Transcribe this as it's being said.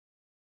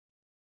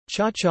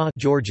Chacha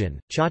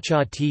Georgian,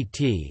 Chacha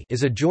TT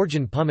is a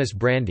Georgian pumice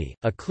brandy,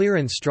 a clear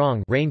and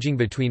strong ranging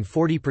between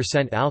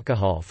 40%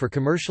 alcohol for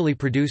commercially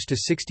produced to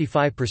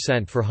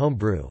 65% for home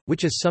brew,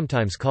 which is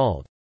sometimes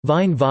called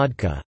vine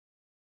vodka,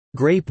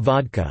 grape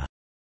vodka,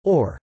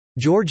 or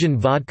Georgian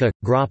vodka,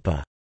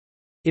 grappa.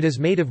 It is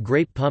made of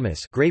grape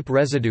pumice, grape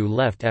residue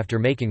left after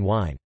making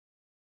wine.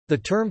 The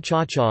term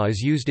chacha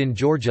is used in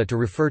Georgia to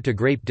refer to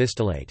grape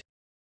distillate.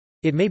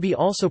 It may be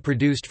also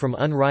produced from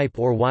unripe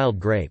or wild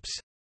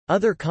grapes.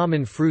 Other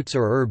common fruits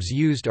or herbs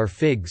used are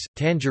figs,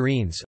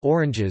 tangerines,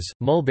 oranges,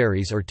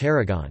 mulberries or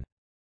tarragon.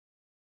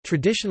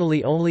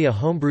 Traditionally only a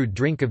homebrewed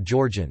drink of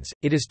Georgians,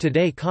 it is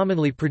today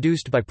commonly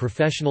produced by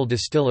professional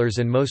distillers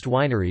and most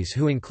wineries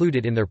who include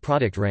it in their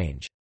product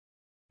range.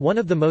 One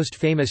of the most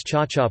famous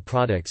Chacha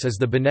products is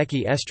the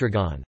Beneki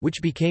Estragon,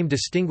 which became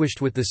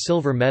distinguished with the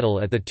silver medal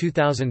at the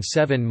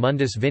 2007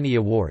 Mundus Vini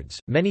Awards.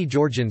 Many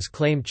Georgians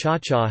claim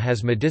Chacha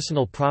has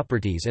medicinal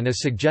properties and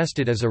is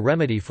suggested as a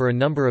remedy for a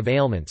number of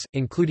ailments,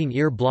 including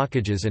ear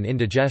blockages and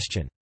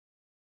indigestion.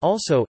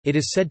 Also, it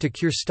is said to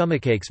cure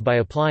stomachaches by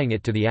applying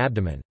it to the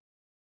abdomen.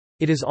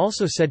 It is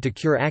also said to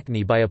cure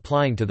acne by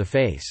applying to the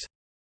face.